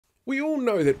We all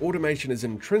know that automation is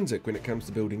intrinsic when it comes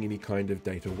to building any kind of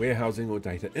data warehousing or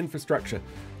data infrastructure,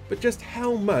 but just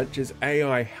how much is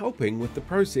AI helping with the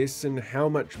process and how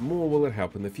much more will it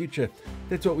help in the future?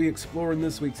 That's what we explore in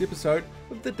this week's episode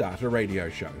of the Data Radio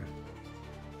Show.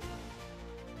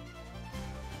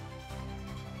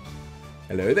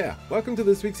 Hello there, welcome to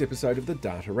this week's episode of the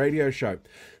Data Radio Show.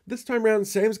 This time round,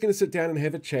 Sam's going to sit down and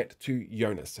have a chat to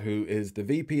Jonas, who is the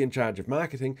VP in charge of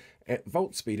marketing at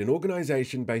Vaultspeed, an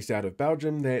organisation based out of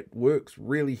Belgium that works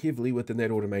really heavily within that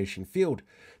automation field.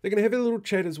 They're going to have a little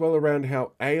chat as well around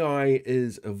how AI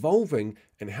is evolving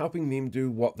and helping them do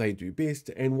what they do best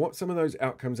and what some of those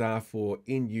outcomes are for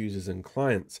end users and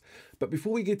clients. But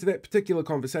before we get to that particular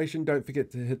conversation, don't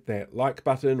forget to hit that like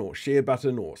button or share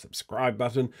button or subscribe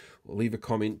button or leave a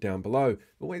comment down below. It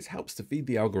always helps to feed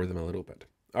the algorithm a little bit.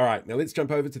 All right, now let's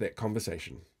jump over to that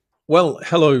conversation. Well,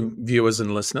 hello, viewers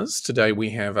and listeners. Today we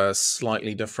have a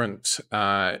slightly different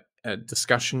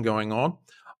discussion going on.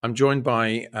 I'm joined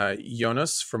by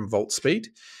Jonas from Vaultspeed,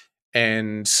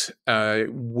 and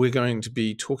we're going to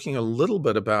be talking a little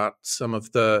bit about some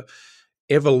of the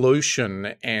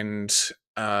evolution and,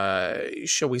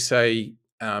 shall we say,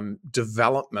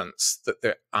 developments that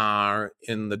there are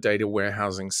in the data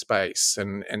warehousing space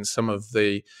and some of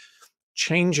the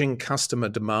changing customer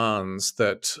demands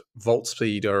that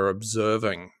Vaultspeed are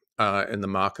observing in the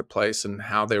marketplace and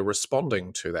how they're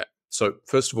responding to that. So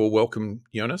first of all, welcome,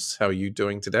 Jonas. How are you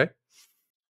doing today?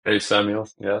 Hey, Samuel.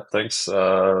 Yeah, thanks.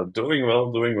 Doing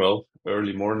well, doing well.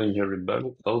 Early morning here in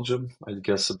Belgium. I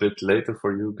guess a bit later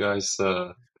for you guys,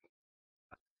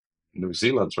 New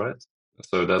Zealand, right?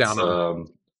 So that's Down on,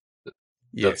 that's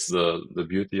yes. the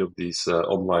beauty of these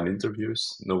online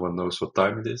interviews. No one knows what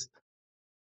time it is,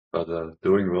 but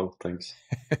doing well, thanks.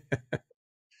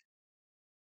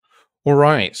 All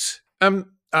right.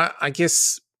 I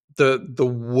guess the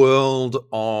world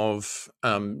of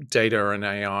data and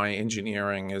AI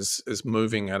engineering is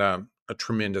moving at a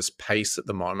tremendous pace at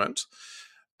the moment.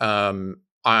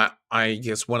 I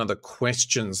guess one of the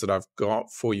questions that I've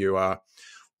got for you are,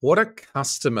 what are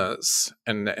customers,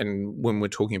 and when we're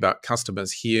talking about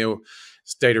customers here,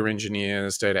 it's data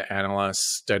engineers, data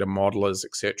analysts, data modelers,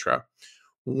 etc.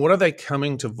 What are they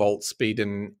coming to Vaultspeed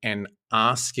and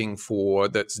asking for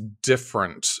that's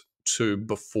different to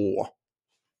before?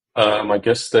 I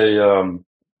guess they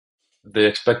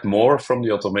expect more from the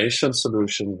automation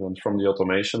solution than from the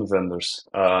automation vendors.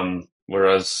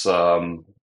 Whereas,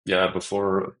 yeah,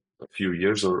 before a few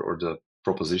years or the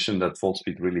proposition that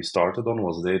Vaultspeed really started on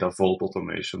was data vault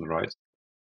automation, right?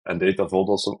 And data vault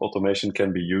also automation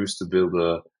can be used to build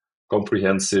a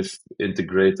comprehensive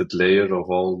integrated layer of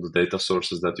all the data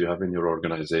sources that you have in your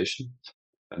organization.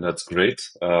 And that's great.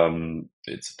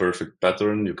 It's a perfect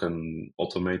pattern. You can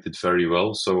automate it very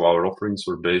well. So our offerings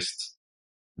were based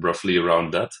roughly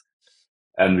around that.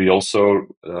 And we also,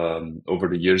 over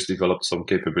the years, developed some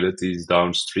capabilities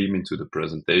downstream into the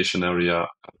presentation area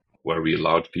where we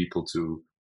allowed people to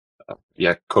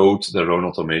code their own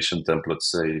automation templates,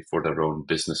 say, for their own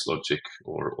business logic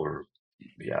or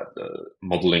the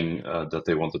modeling that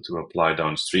they wanted to apply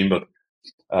downstream. But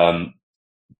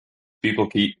people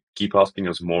keep asking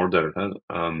us more there.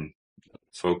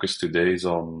 Focus today is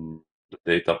on the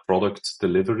data product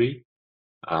delivery.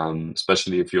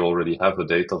 Especially if you already have a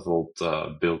data vault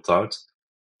built out,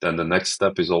 then the next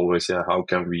step is always, how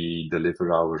can we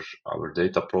deliver our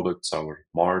data products, our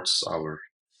marts, our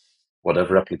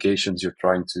whatever applications you're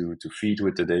trying to feed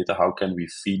with the data? How can we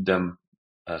feed them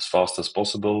as fast as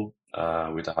possible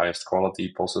with the highest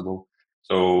quality possible?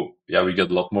 So yeah, we get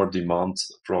a lot more demand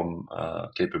from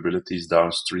capabilities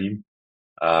downstream,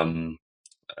 and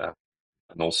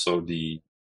also the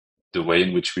way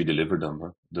in which we deliver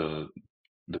them. The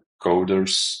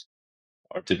coders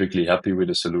are typically happy with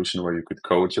a solution where you could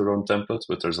code your own template,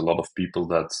 but there's a lot of people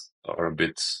that are a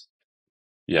bit,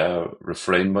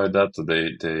 refrained by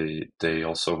that. They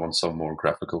also want some more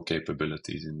graphical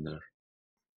capabilities in there.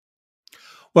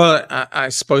 Well, I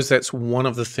suppose that's one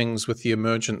of the things with the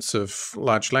emergence of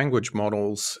large language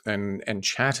models and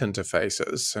chat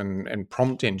interfaces and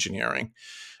prompt engineering,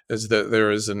 is that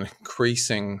there is an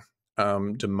increasing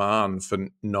demand for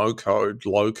no-code,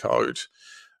 low-code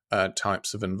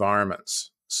types of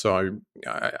environments. So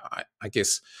I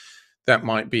guess that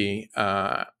might be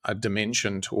a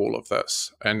dimension to all of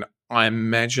this. And I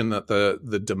imagine that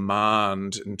the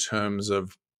demand in terms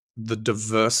of the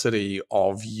diversity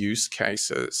of use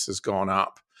cases has gone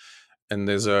up, and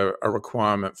there's a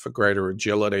requirement for greater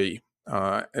agility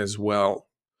as well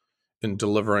in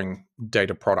delivering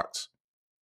data products.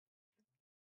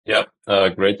 Yeah,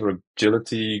 greater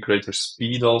agility, greater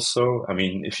speed also. I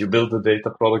mean, if you build a data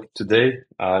product today,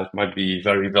 it might be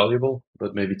very valuable,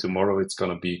 but maybe tomorrow it's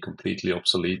going to be completely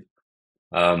obsolete.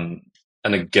 Um,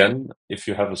 and again, if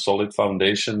you have a solid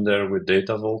foundation there with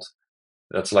Data Vault,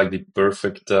 that's like the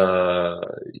perfect,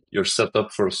 you're set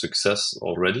up for success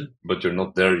already, but you're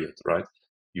not there yet, right?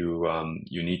 You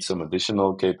need some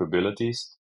additional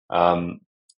capabilities. And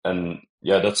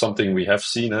yeah, that's something we have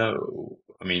seen.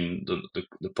 I mean,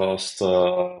 the past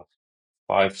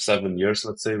 5, 7 years,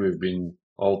 let's say, we've been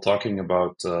all talking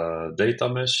about data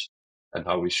mesh and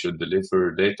how we should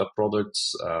deliver data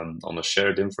products on a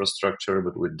shared infrastructure,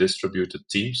 but with distributed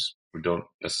teams. We don't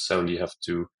necessarily have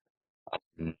to,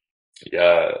 um,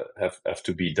 yeah, have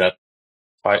to be that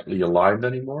tightly aligned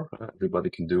anymore. Everybody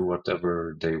can do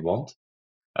whatever they want.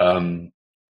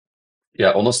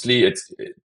 Yeah, honestly,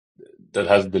 that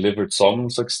has delivered some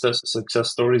success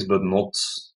stories, but not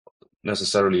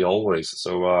necessarily always.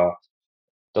 So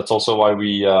that's also why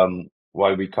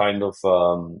we kind of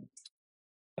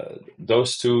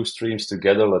those two streams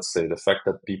together. Let's say the fact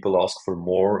that people ask for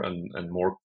more and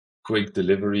more quick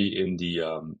delivery in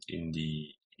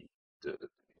the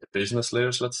business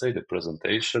layers. Let's say the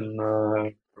presentation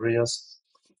areas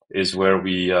is where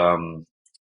we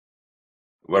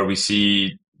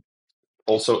see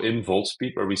also in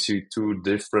Vaultspeed, where we see two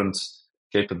different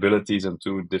capabilities and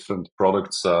two different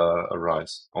products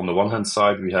arise. On the one hand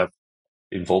side, we have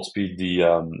in Vaultspeed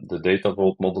the data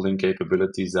vault modeling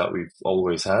capabilities that we've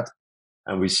always had,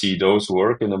 and we see those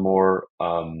work in a more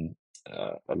a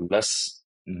less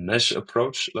mesh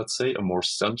approach, let's say, a more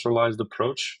centralized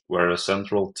approach, where a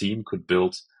central team could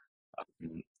build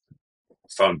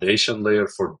foundation layer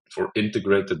for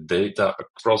integrated data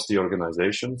across the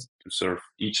organization to serve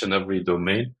each and every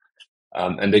domain.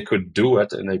 And they could do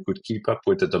it and they could keep up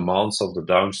with the demands of the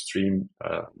downstream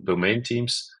domain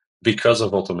teams because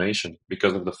of automation,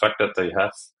 because of the fact that they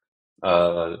have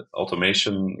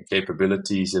automation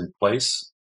capabilities in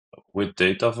place with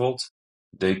Data Vault.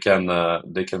 They can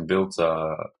build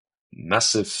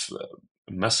massive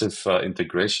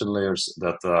integration layers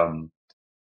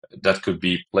that could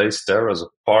be placed there as a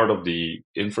part of the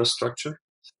infrastructure.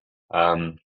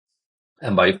 And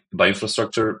by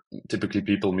infrastructure, typically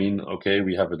people mean, okay,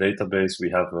 we have a database,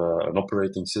 we have an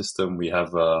operating system, we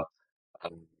have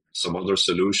some other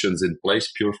solutions in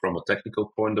place, pure from a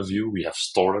technical point of view. We have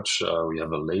storage, we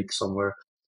have a lake somewhere.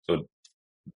 So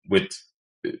with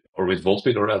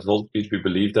Vaultspeed or at Vaultspeed, we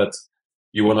believe that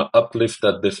you want to uplift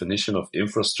that definition of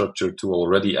infrastructure to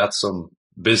already add some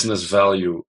business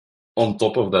value on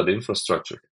top of that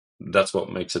infrastructure. That's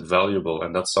what makes it valuable.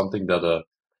 And that's something that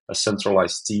a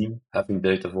centralized team, having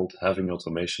Data Vault, having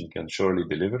automation can surely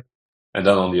deliver. And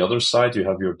then on the other side, you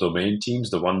have your domain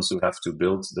teams, the ones who have to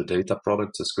build the data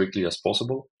products as quickly as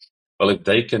possible. Well, if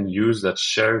they can use that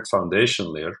shared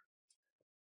foundation layer,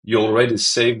 you already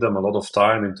save them a lot of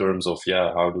time in terms of,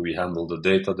 how do we handle the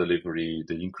data delivery,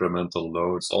 the incremental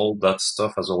loads, all that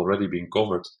stuff has already been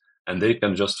covered. And they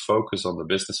can just focus on the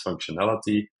business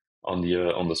functionality, on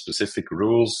the specific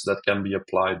rules that can be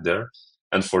applied there.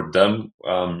 And for them,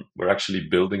 we're actually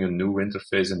building a new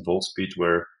interface in Vaultspeed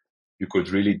where you could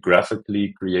really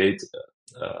graphically create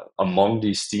among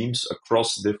these teams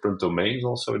across different domains.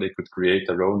 Also, they could create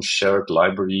their own shared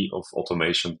library of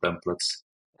automation templates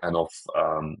and of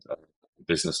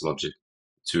business logic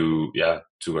to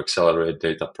accelerate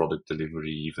data product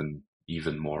delivery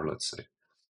even more. Let's say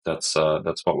that's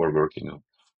what we're working on.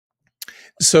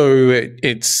 So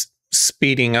it's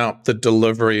speeding up the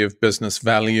delivery of business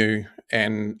value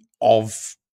and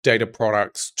of data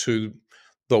products to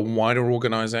the wider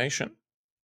organization.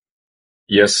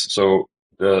 Yes. So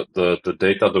the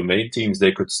data domain teams,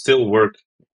 they could still work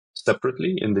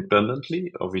separately,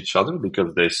 independently of each other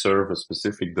because they serve a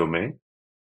specific domain.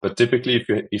 But typically,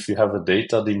 if you have a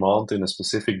data demand in a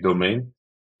specific domain,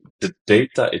 the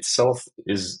data itself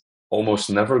is almost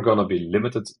never going to be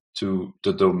limited to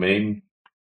the domain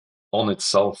on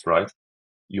itself, right?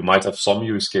 You might have some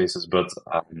use cases, but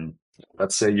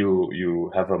let's say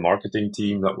you have a marketing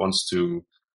team that wants to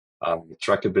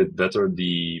track a bit better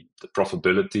the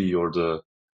profitability or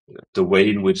the way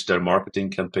in which their marketing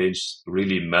campaigns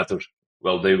really matter.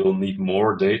 Well, they will need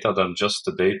more data than just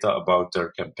the data about their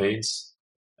campaigns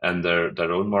and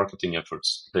their own marketing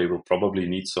efforts. They will probably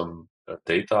need some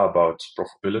data about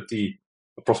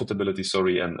profitability,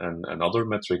 sorry, and other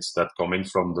metrics that come in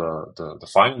from the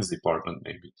finance department,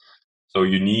 maybe. So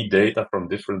you need data from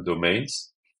different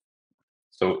domains.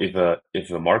 So if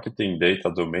a marketing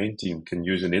data domain team can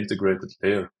use an integrated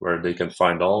layer where they can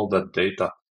find all that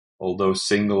data, all those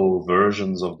single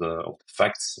versions of the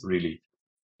facts really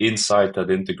inside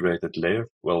that integrated layer,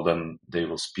 well, then they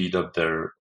will speed up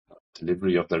their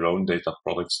delivery of their own data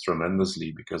products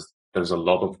tremendously, because there's a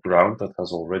lot of ground that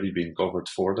has already been covered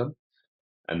for them,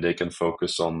 and they can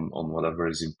focus on whatever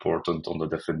is important, on the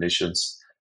definitions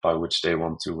by which they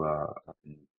want to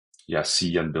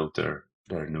see and build their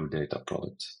new data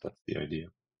product. That's the idea.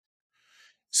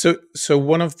 So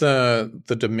one of the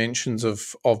dimensions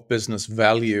of business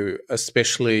value,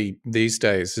 especially these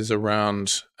days, is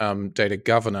around data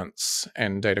governance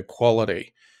and data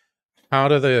quality. How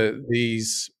do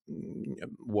this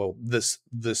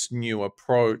new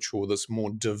approach, or this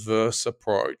more diverse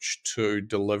approach to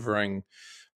delivering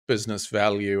business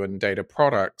value and data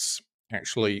products,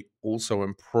 actually also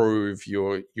improve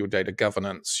your data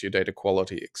governance, your data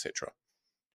quality, etc.?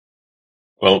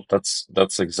 Well,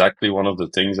 that's exactly one of the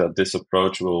things that this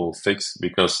approach will fix,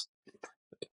 because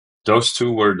those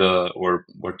two were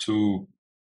two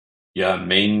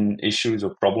main issues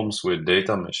or problems with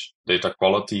data mesh. Data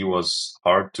quality was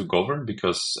hard to govern,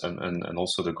 because and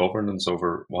also the governance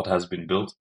over what has been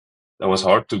built, that was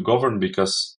hard to govern,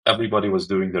 because everybody was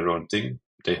doing their own thing.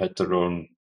 They had their own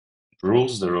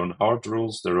rules, their own hard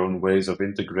rules, their own ways of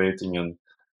integrating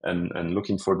and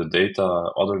looking for the data,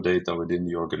 other data within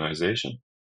the organization.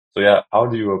 So yeah, how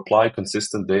do you apply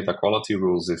consistent data quality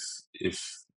rules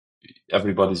if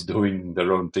everybody's doing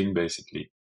their own thing, basically?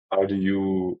 How do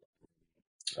you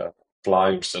apply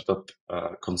or set up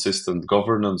consistent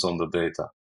governance on the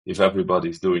data if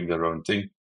everybody's doing their own thing?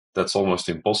 That's almost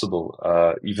impossible.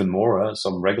 Even more,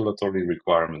 some regulatory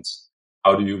requirements.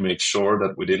 How do you make sure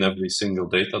that within every single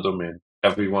data domain,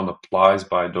 everyone applies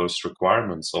by those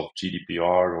requirements of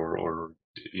GDPR or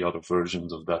the other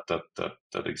versions of that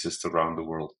exist around the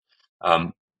world?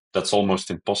 That's almost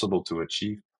impossible to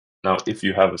achieve. Now, if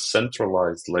you have a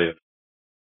centralized layer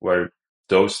where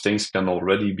those things can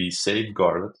already be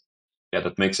safeguarded,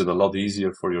 that makes it a lot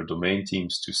easier for your domain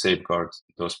teams to safeguard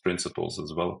those principles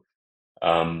as well.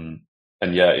 And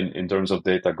in terms of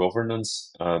data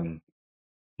governance,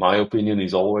 my opinion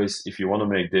is always, if you want to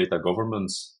make data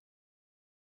governance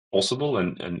possible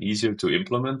and easier to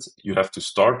implement, you have to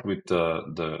start with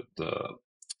the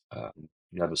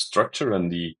structure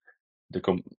and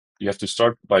you have to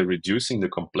start by reducing the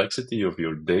complexity of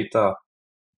your data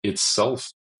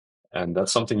itself, and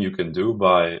that's something you can do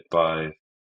by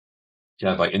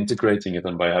integrating it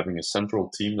and by having a central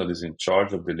team that is in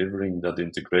charge of delivering that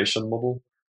integration model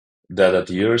that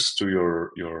adheres to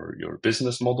your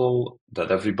business model,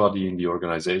 that everybody in the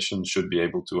organization should be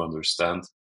able to understand,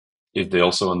 if they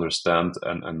also understand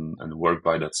and work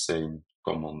by that same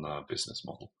common business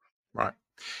model. Right.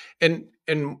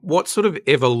 And what sort of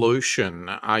evolution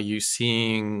are you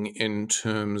seeing in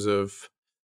terms of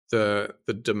the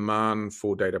demand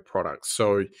for data products?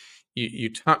 So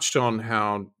you touched on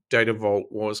how Data Vault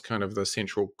was kind of the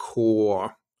central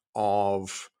core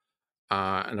of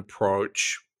an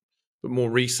approach, but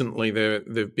more recently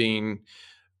there've been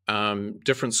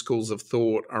different schools of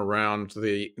thought around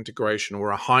the integration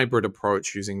or a hybrid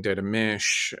approach using data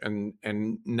mesh and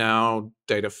now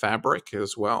data fabric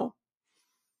as well.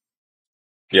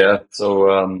 Yeah,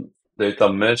 so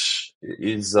data mesh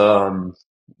is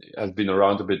has been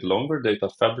around a bit longer. Data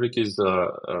fabric is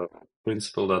a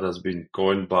principle that has been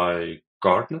coined by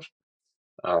Gartner,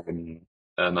 and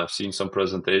I've seen some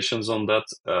presentations on that.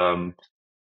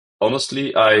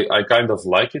 Honestly, I kind of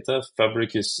like it.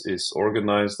 Fabric is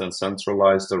organized and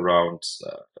centralized around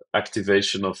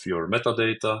activation of your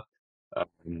metadata,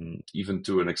 even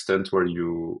to an extent where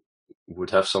you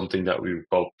would have something that we would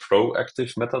call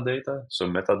proactive metadata. So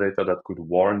metadata that could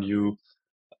warn you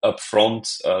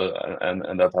upfront,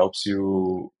 and that helps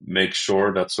you make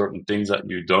sure that certain things that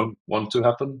you don't want to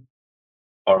happen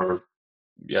are,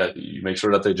 you make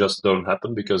sure that they just don't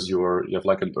happen, because you have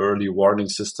like an early warning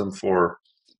system for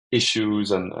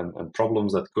issues and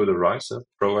problems that could arise.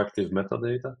 Proactive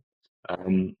metadata.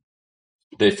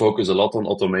 They focus a lot on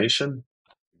automation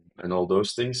and all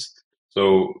those things.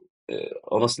 So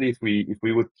honestly, if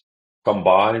we would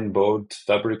combine both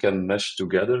fabric and mesh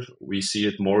together, we see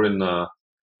it more in the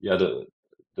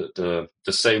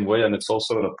same way, and it's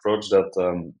also an approach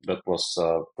that was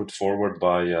put forward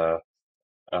by uh,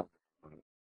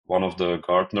 one of the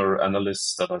Gartner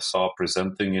analysts that I saw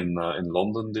presenting in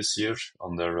London this year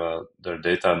on their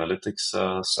data analytics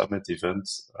summit event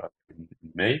in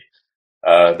May.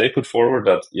 They put forward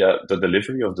that the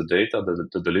delivery of the data,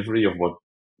 the delivery of what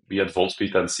we at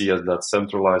Vaultspeed can see as that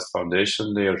centralized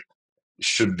foundation layer,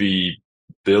 should be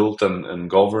built and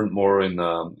governed more in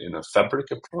a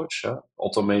fabric approach.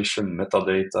 Automation,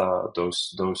 metadata,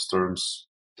 those terms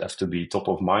have to be top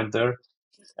of mind there.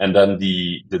 And then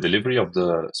the delivery of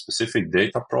the specific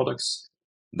data products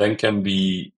then can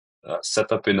be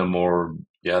set up in a more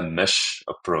mesh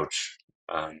approach.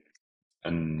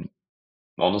 And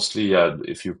honestly,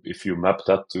 if you map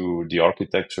that to the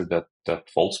architecture that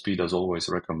Vaultspeed has always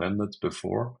recommended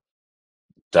before,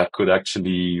 that could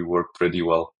actually work pretty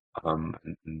well. And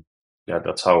yeah,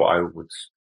 that's how I would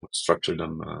structure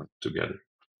them together.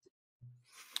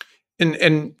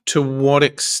 And to what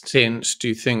extent do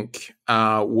you think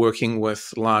working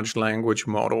with large language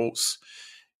models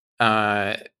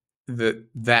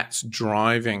that's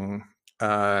driving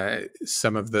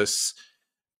some of this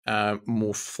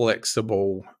more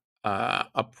flexible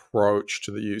approach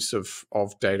to the use of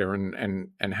data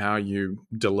and how you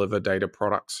deliver data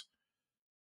products?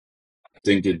 I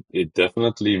think it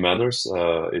definitely matters.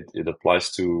 It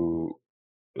applies to,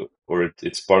 or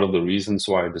it's part of the reasons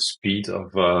why the speed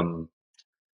of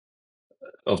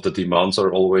the demands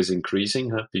are always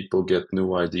increasing. People get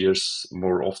new ideas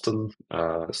more often,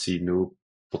 see new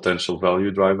potential value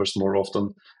drivers more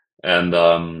often, and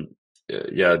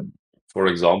yeah, for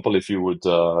example, if you would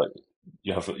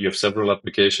you have several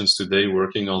applications today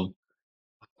working on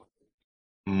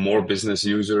more business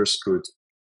users could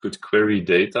query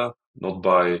data, not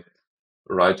by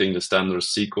writing the standard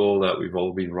SQL that we've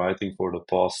all been writing for the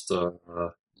past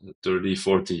 30,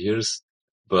 40 years,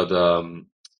 but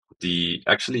the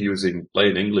actually using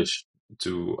plain English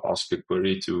to ask a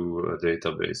query to a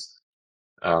database.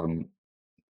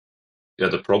 Yeah,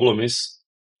 the problem is,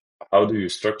 how do you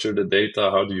structure the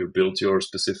data? How do you build your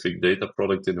specific data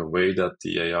product in a way that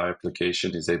the AI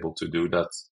application is able to do that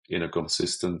in a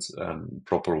consistent and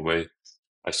proper way?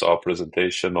 I saw a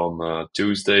presentation on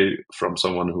Tuesday from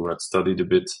someone who had studied a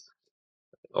bit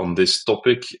on this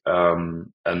topic,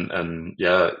 and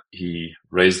yeah, he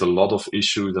raised a lot of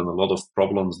issues and a lot of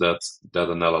problems that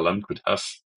an LLM could have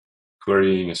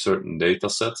querying a certain data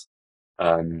set.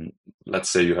 Let's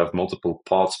say you have multiple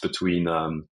paths between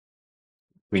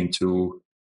two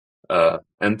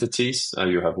entities.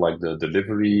 You have like the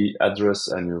delivery address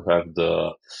and you have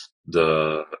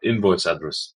the invoice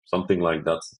address, something like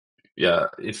that. Yeah,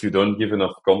 if you don't give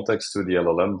enough context to the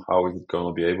LLM, how is it going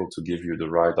to be able to give you the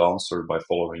right answer by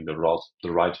following the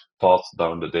right path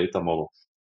down the data model?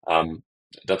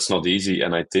 That's not easy,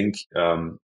 and I think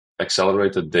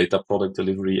accelerated data product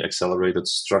delivery, accelerated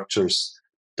structures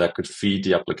that could feed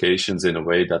the applications in a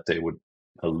way that they would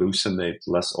hallucinate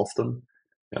less often.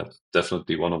 Yeah,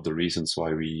 definitely one of the reasons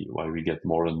why we get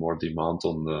more and more demand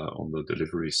on the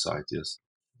delivery side. Yes.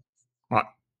 Right.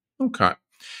 Okay.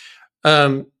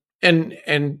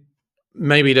 And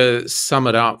maybe to sum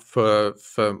it up for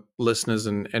listeners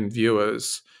and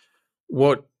viewers,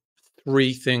 what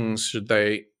three things should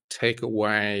they take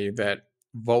away that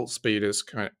Vaultspeed is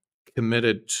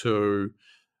committed to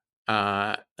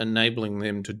enabling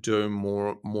them to do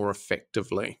more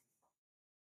effectively?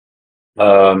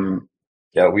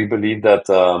 Yeah, we believe that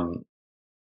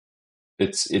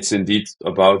it's indeed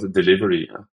about delivery.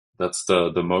 That's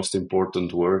the most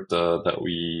important word that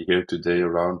we hear today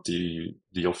around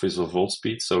the office of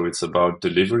Vaultspeed. So it's about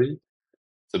delivery.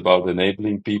 It's about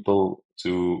enabling people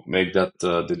to make that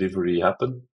delivery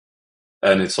happen.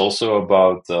 And it's also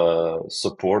about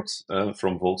support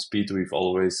from Vaultspeed. We've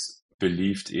always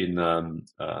believed in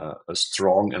a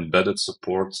strong embedded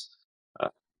support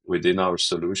within our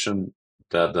solution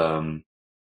that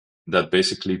that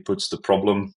basically puts the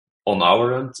problem on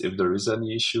our end if there is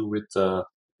any issue with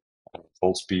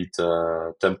Vaultspeed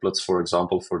templates, for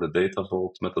example, for the data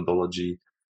vault methodology.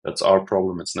 That's our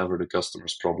problem. It's never the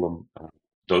customer's problem.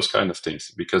 Those kind of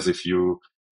things. Because if you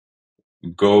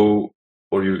go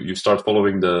or you start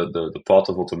following the path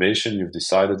of automation, you've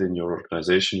decided in your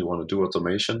organization you want to do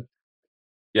automation.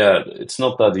 Yeah, it's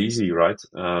not that easy, right?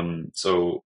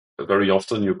 So very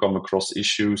often you come across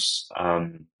issues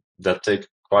that take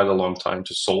quite a long time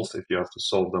to solve if you have to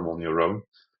solve them on your own.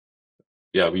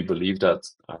 Yeah, we believe that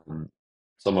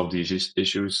some of these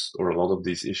issues or a lot of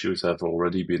these issues have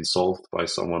already been solved by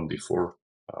someone before.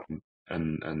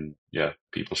 And yeah,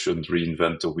 people shouldn't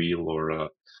reinvent the wheel or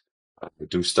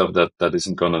do stuff that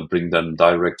isn't going to bring them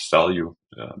direct value.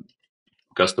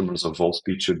 Customers of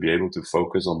Vaultspeed should be able to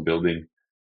focus on building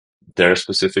their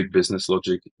specific business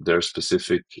logic, their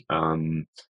specific uh,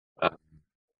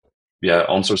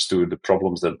 answers to the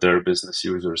problems that their business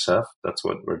users have. That's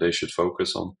where they should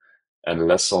focus on, and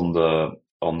less on the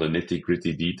nitty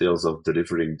gritty details of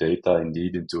delivering data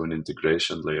indeed into an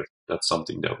integration layer. That's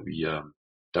something that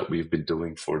we've been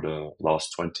doing for the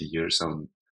last 20 years, and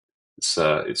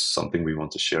it's something we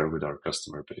want to share with our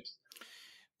customer base.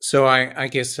 So I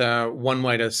guess one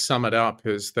way to sum it up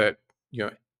is that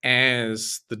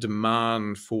as the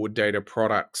demand for data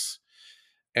products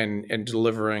and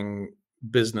delivering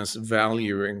business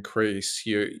value increase,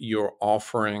 you're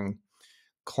offering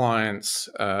clients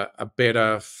a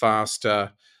better,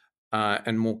 faster,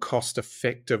 and more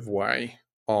cost-effective way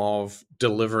of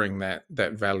delivering that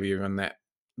value and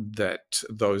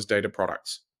those data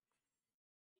products.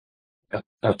 Yeah,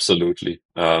 absolutely.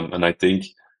 And I think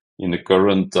in the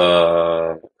current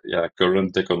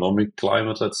current economic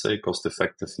climate, let's say, cost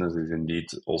effectiveness is indeed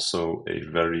also a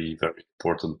very, very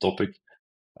important topic.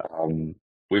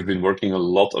 We've been working a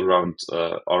lot around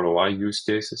ROI use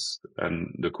cases,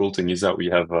 and the cool thing is that we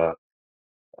have a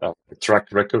track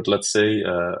record, let's say,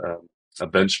 a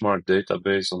benchmark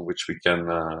database on which we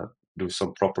can do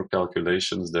some proper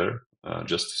calculations there,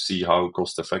 just to see how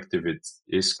cost effective it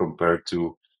is compared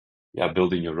to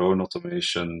building your own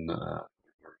automation or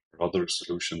other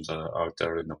solutions out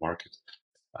there in the market.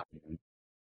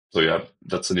 So yeah,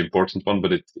 that's an important one,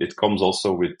 but it comes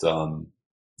also with the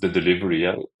delivery.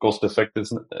 Yeah, cost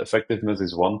effectiveness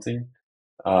is one thing.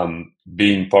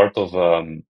 Being part of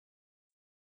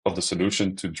the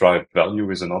solution to drive value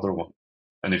is another one.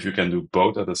 And if you can do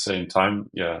both at the same time,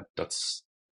 yeah, that's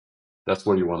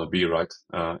where you want to be, right?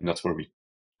 And that's where we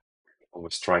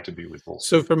always try to be with Vaultspeed.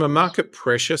 So from a market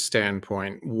pressure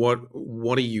standpoint,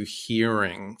 what are you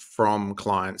hearing from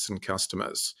clients and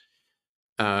customers?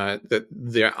 That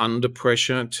they're under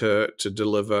pressure to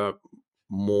deliver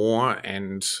more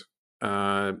and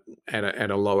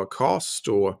at a lower cost,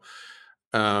 or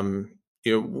in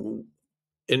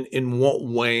what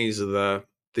ways are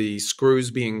the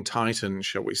screws being tightened,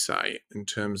 shall we say, in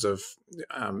terms of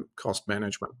cost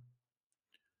management?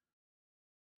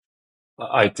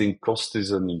 I think cost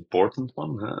is an important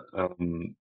one.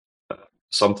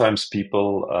 Sometimes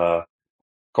people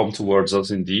come towards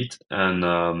us indeed, and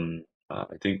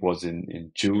I think it was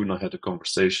in June I had a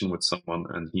conversation with someone,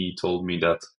 and he told me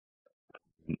that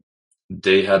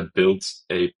they had built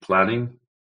a planning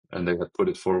and they had put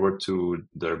it forward to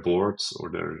their boards or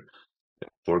their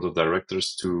board of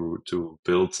directors to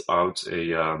build out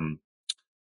a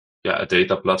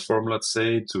data platform, let's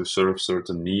say, to serve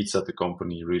certain needs that the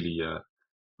company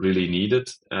really needed.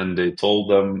 And they told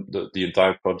them that the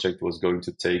entire project was going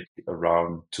to take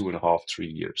around 2.5, 3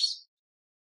 years.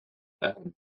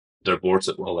 And their board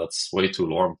said, well, that's way too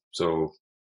long. So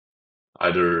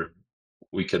either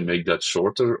we can make that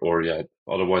shorter, or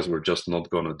otherwise we're just not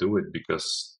going to do it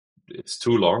because it's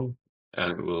too long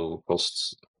and it will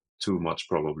cost too much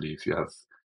probably if you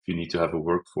need to have a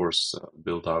workforce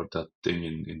build out that thing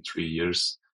in 3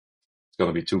 years. It's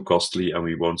going to be too costly and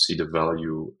we won't see the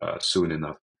value soon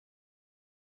enough.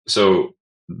 So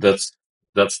that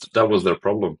was their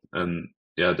problem. And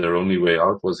their only way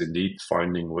out was indeed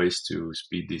finding ways to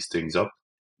speed these things up,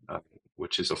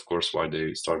 which is of course why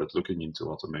they started looking into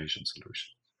automation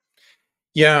solutions.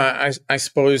 Yeah, I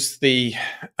suppose the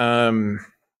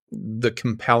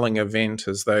compelling event,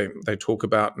 as they talk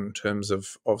about in terms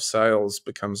of sales,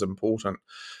 becomes important.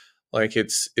 Like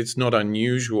it's not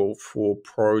unusual for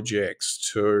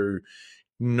projects to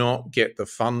not get the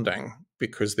funding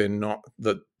because they're not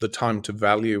the time to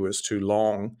value is too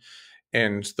long,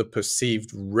 and the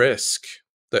perceived risk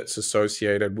that's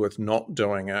associated with not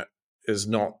doing it is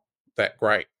not that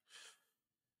great.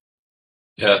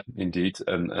 Yeah, indeed.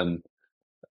 And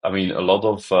I mean, a lot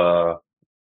of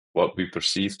what we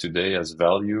perceive today as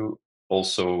value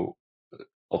also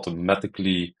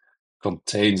automatically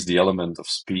contains the element of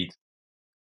speed.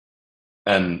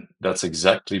 And that's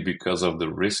exactly because of the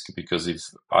risk. Because if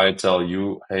I tell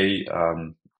you, hey,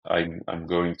 I'm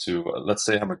going to, let's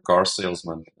say I'm a car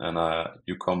salesman, and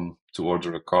you come to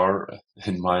order a car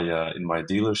in my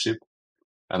dealership,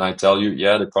 and I tell you,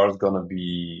 the car is gonna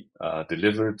be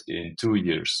delivered in 2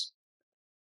 years,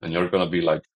 and you're gonna be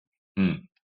like,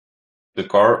 the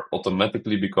car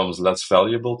automatically becomes less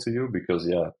valuable to you because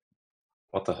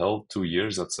what the hell, 2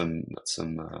 years? That's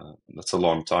a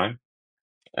long time.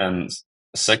 And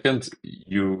second,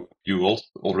 you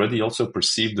already also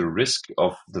perceive the risk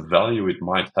of the value it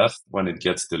might have when it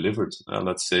gets delivered.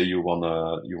 Let's say you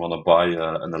wanna buy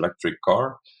an electric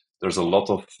car. There's a lot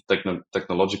of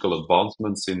technological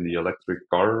advancements in the electric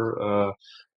car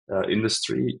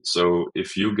industry. So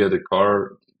if you get a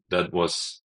car that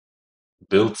was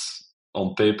built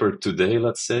on paper today,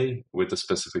 let's say, with the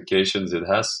specifications it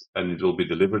has, and it will be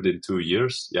delivered in 2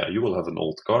 years, you will have an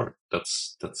old car.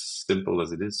 That's simple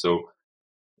as it is. So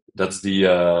that's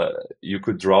you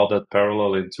could draw that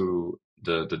parallel into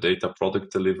the data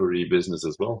product delivery business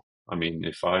as well. I mean,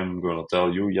 if I'm going to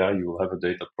tell you, you will have a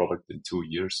data product in 2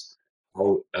 years,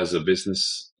 how as a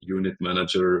business unit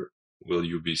manager will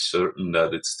you be certain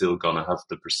that it's still gonna have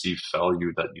the perceived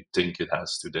value that you think it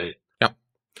has today? Yeah.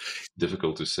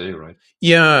 Difficult to say, right?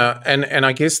 Yeah, and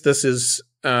I guess this is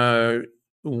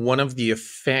one of the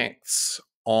effects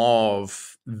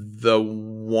of the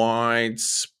widespread,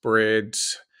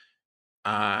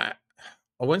 I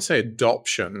won't say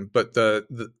adoption, but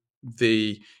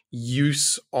the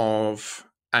use of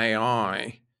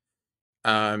AI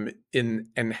in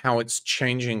and how it's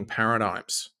changing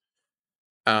paradigms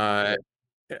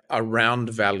around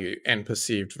value and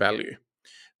perceived value.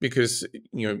 Because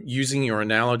using your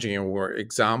analogy or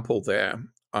example there,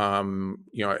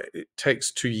 it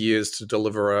takes 2 years to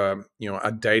deliver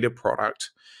a data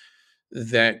product,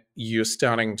 that you're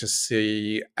starting to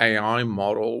see AI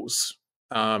models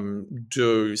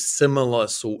do similar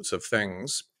sorts of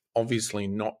things. Obviously,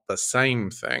 not the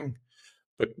same thing,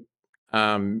 but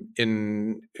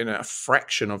in a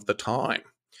fraction of the time.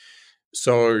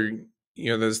 So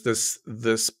there's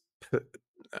this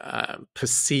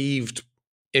perceived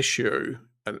issue.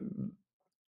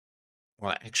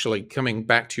 Well, actually, coming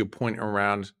back to your point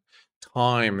around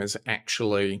time is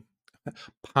actually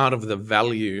part of the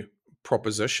value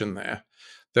proposition there.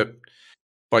 That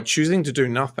by choosing to do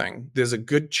nothing, there's a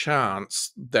good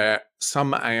chance that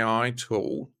some AI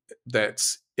tool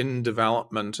that's in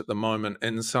development at the moment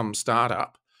in some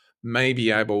startup may be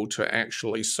able to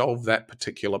actually solve that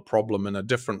particular problem in a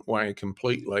different way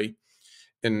completely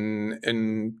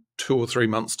in 2 or 3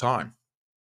 months' time.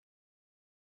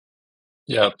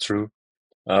 Yeah, true.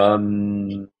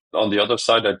 On the other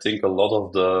side, I think a lot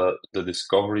of the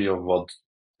discovery of what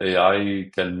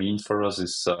AI can mean for us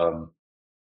is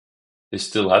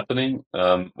still happening.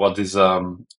 What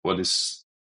is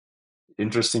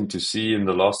interesting to see in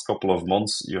the last couple of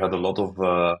months, you had a lot of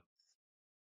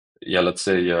let's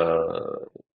say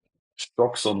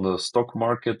stocks on the stock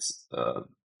market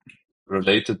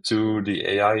related to the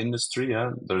AI industry.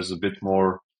 Yeah, there's a bit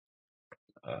more.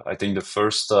 I think the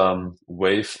first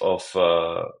wave of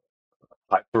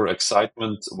hyper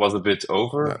excitement was a bit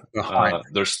over. The hype.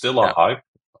 There's still a Yeah. hype.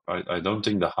 I don't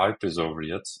think the hype is over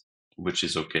yet, which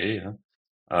is okay. Yeah?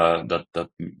 That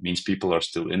means people are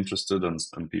still interested and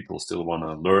people still want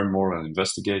to learn more and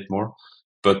investigate more.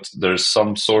 But there's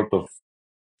some sort of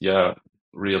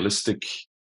realistic.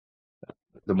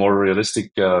 The more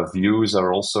realistic views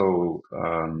are also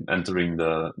entering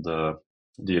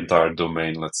the entire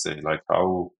domain. Let's say, like,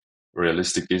 how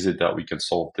realistic is it that we can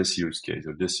solve this use case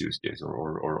or this use case,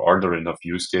 or are there enough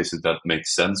use cases that make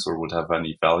sense or would have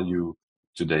any value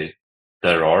today?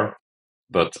 There are,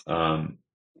 but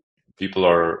people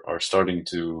are starting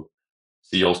to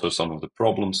see also some of the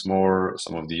problems more,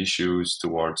 some of the issues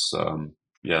towards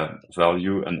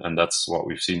value, and that's what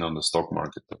we've seen on the stock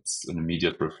market. That's an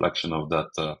immediate reflection of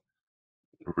that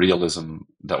realism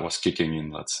that was kicking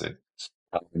in, let's say.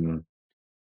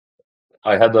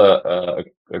 I had a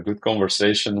good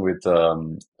conversation with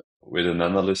an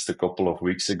analyst a couple of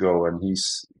weeks ago, and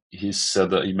he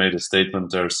said that he made a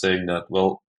statement there saying that,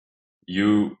 well,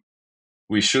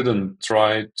 we shouldn't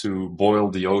try to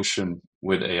boil the ocean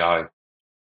with AI,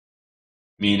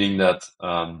 meaning that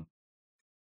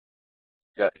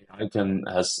AI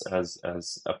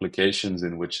has applications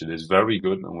in which it is very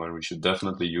good and where we should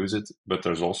definitely use it, but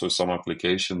there's also some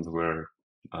applications where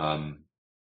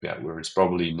where it's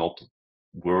probably not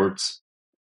worth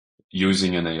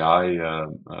using an AI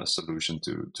solution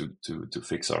to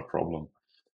fix our problem.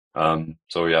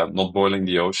 So yeah, not boiling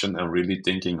the ocean and really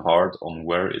thinking hard on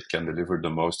where it can deliver the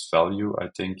most value, I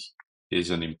think, is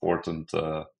an important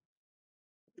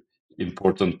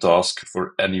task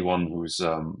for anyone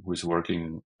who's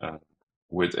working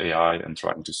with AI and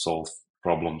trying to solve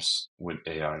problems with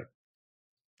AI.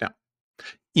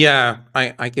 Yeah,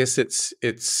 I guess it's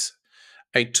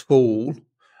a tool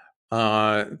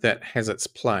that has its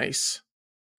place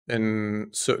in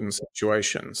certain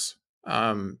situations.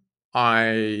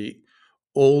 I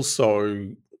also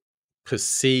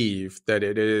perceive that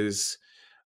it is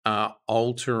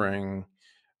altering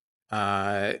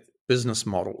business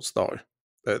models, though.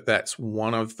 That's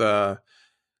one of the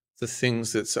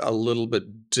things that's a little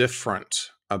bit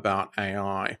different about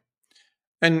AI.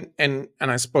 And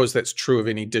I suppose that's true of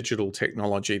any digital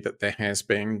technology, that there has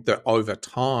been, that over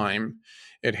time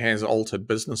it has altered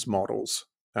business models.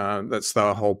 That's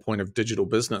the whole point of digital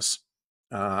business.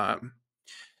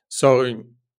 So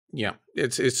yeah,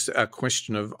 it's a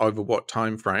question of over what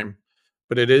time frame.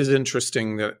 But it is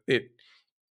interesting that it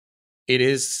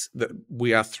is that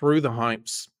we are through the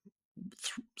hypes,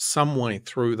 some way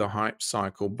through the hype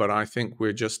cycle, but I think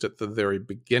we're just at the very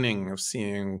beginning of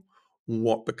seeing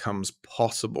what becomes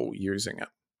possible using it.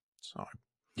 So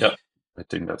yeah, I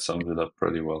think that sums it up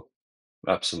pretty well.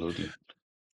 absolutely.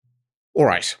 All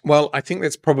right. Well, I think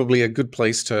that's probably a good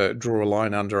place to draw a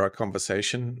line under our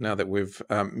conversation. Now that we've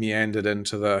meandered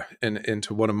into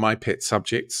one of my pet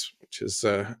subjects, which is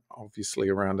obviously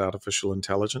around artificial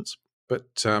intelligence.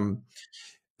 But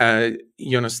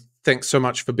Jonas, thanks so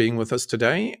much for being with us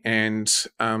today, and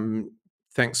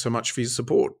thanks so much for your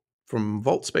support from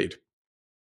Vaultspeed.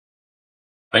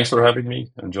 Thanks for having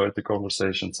me. Enjoyed the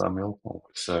conversation, Samuel.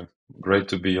 Always great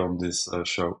to be on this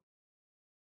show.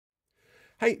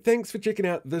 Hey, thanks for checking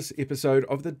out this episode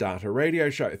of the Data Radio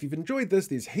Show. If you've enjoyed this,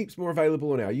 there's heaps more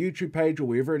available on our YouTube page or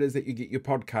wherever it is that you get your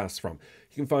podcasts from.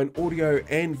 You can find audio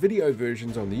and video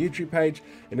versions on the YouTube page,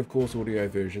 and of course audio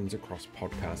versions across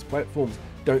podcast platforms.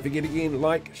 Don't forget again,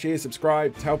 like, share,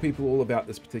 subscribe, tell people all about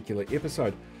this particular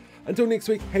episode. Until next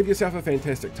week, have yourself a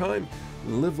fantastic time,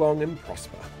 live long and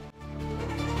prosper.